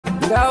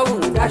dawo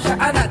gashi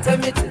ana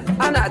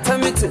ta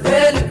miti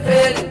feli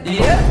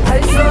yeah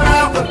ai saura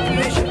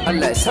confusion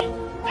Allah ya sa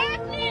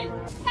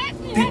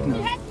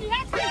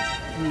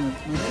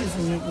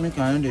Make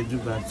I know they do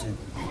bad thing.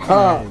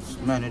 Yes,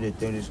 man, I know they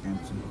tell this kind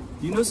of thing.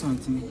 You know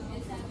something?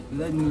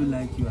 Let me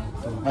like you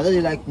at all. I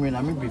don't like me,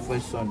 I mean before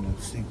son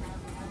that sing.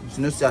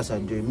 You know, see as I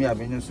do, me I've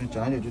been innocent,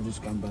 I don't do this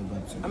kind of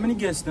bad thing. How many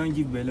girls don't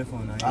give belly for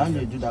now? I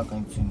don't do that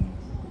kind of thing.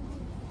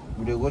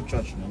 We they go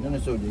church now, don't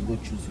necessarily they go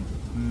choosing.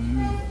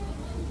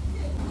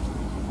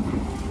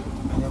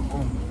 And you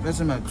come,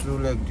 person my true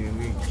leg the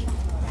week.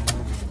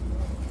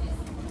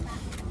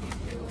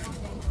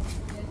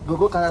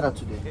 Go Canada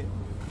today.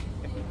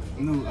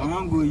 No, I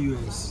want to go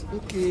US.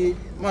 Okay,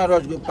 my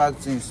rush go pack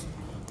things.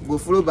 Go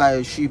follow by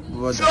a ship,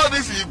 brother. Sure,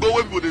 this is go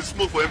when people they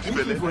smoke for empty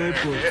belly.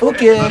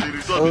 Okay.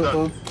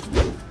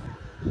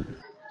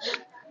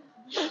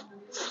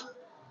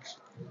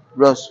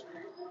 Ross,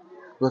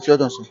 what you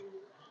done, sir?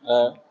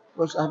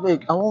 Ross, I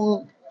beg, I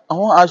won't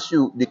ask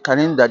you the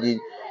calendar, the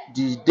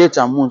date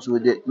and month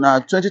with it. Now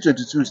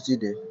 2022 still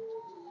there.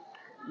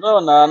 No,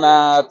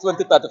 na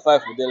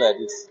 2035 we dey like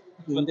this.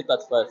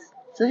 2035.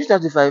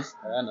 2035.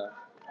 Yeah, na.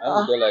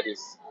 I dey like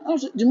this.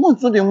 The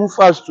month no dey move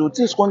fast, so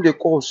things come dey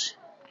cost.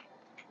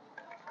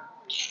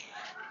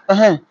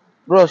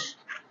 Ross,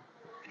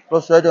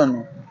 well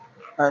done.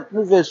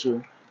 No vex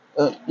o.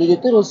 They dey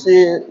tell us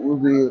say we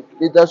be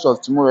leaders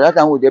of tomorrow. That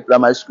time we dey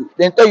primary school.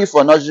 Dem tell you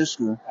for nursery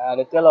school.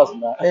 They tell us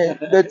now.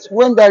 But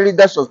when that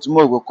leaders of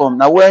tomorrow go come,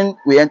 na when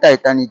we enter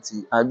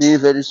eternity, abi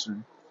very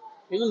soon.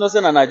 You know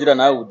say na Nigeria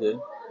na we dey.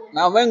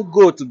 Na when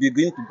goat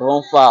begin to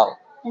born fowl.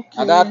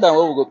 Okay. At that time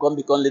when we go come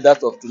become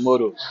leaders of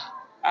tomorrow.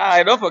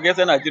 I don't forget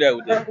say Nigeria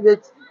we dey.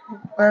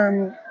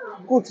 But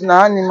goat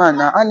na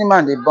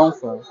animal dey born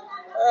for.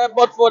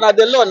 But for na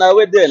the law na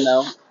wey dey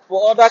now.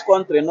 For other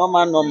country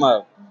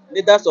normal.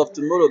 Leaders of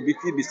tomorrow be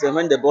fit be say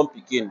when they born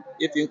pikin,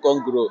 if him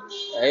come grow,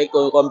 he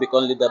come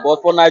become leader.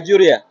 But for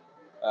Nigeria,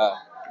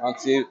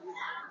 until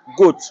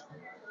goat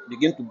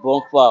begin to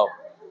born fowl.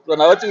 So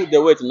now wetin we dey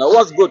wait now?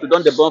 Once goat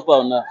don dey born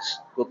fowl now,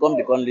 go come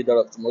become leader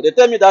of tomorrow. They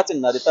tell me that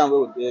thing na the time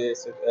wey we dey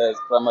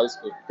primary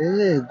school.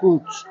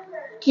 Goat.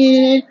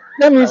 Okay,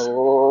 that means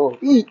bro,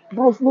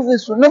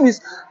 no means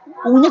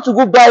we need to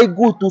go buy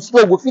goat to so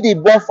that we fit dey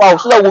born fowl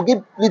so that we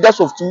get leaders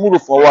of tomorrow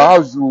for our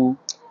house o.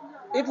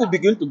 If we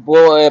begin to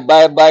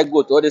buy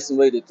goat, all this thing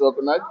wey you dey talk,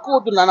 na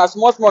goat na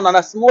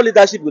small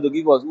leadership go dey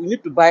give us. We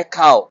need to buy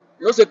cow.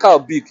 You know say cow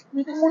big.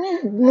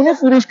 Money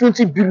fit reach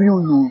 20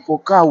 billion o for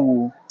cow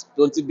o.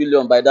 20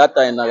 billion by that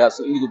time na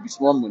so e go be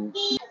small money.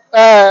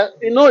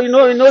 You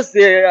know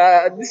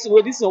say this is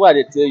why I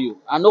dey tell you.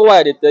 I know why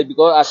I dey tell you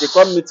because as you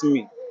come meet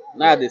me,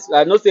 now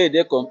I know say you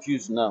dey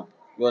confused now.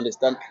 You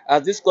understand?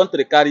 As this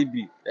country carry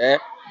be,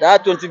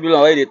 that 20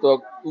 billion wey dey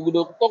talk, we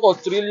go talk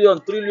of trillion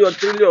wey be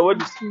trillion.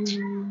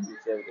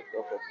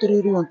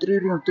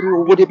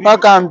 We dey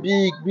pack am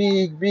big.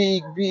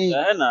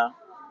 Na.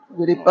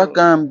 We dey pack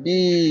am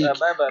big.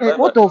 Bye.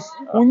 What of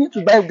we need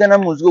to buy Ghana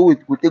must go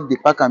with go take the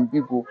pack am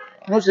big o.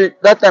 You know say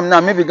that time now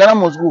maybe Ghana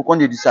must go come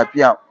dey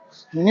disappear.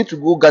 We need to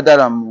go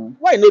gather am o.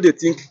 Why you no dey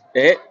think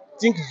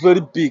very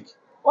big?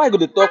 Why you go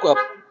dey talk of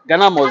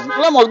Ghana must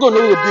go no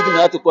go big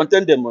now to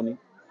contain the money?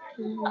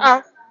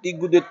 You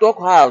go dey talk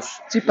house.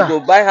 Cheaper. You go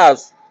buy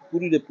house. Who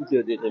do they put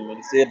the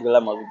money? Say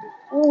Ghana must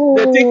go.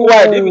 They think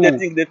wide.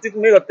 If they think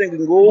make a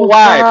thing go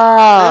wide.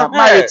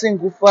 My thing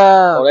go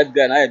far. Alright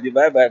guy, now I do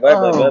bye.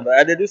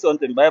 I dey do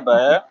something.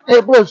 Bye.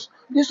 Hey bros,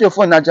 this your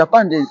phone na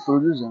Japan dey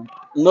produce am.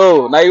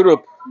 No, na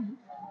Europe.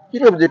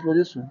 Europe dey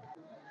produce am.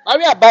 Na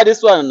where I buy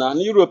this one na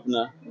Europe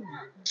na.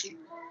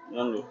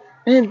 No.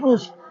 Hey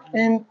bros,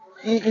 e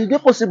dey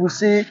possible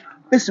say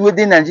person wey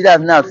dey Nigeria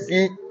now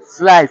fit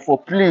fly for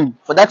plane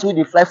for that way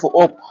dey fly for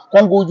up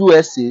come go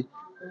USA.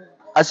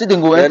 I see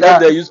dem go enter. They no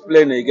dey use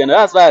plane again.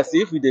 That's why I say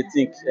if you dey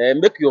think,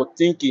 make your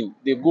thinking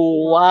dey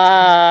go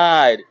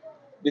wide.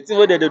 The thing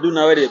wey they dey do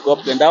now wey they go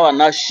plane, that one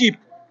na ship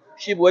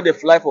wey dey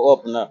fly for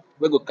up now,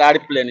 wey go carry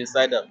plane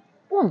inside am.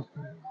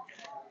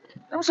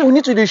 I'm saying we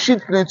need to dey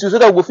ship plane too so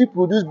that we go fit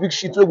produce big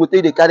ship wey go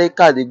take dey carry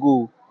car dey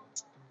go.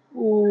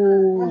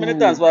 How many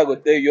times wey I go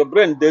tell you, your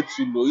brain dey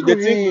too low. You dey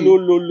think low.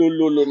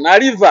 Na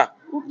river.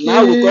 Okay.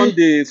 Now we come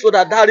dey so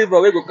that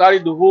river wey go carry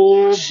the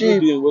whole ship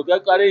building, go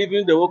carry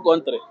even the whole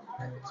country.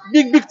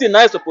 Big thing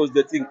now you suppose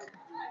dey think.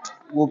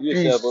 Go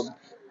peace.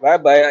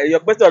 Bye. Your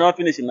question not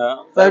finish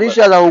now. Very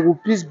sure that we go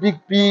piece big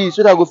piece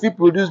so that we go fit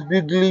produce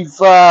big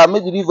liver,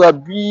 make the liver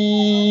big.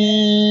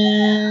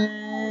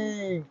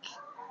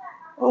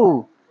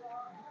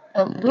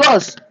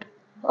 Plus,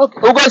 okay,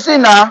 we go see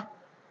now.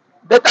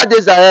 Better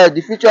days ahead.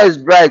 The future is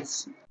bright.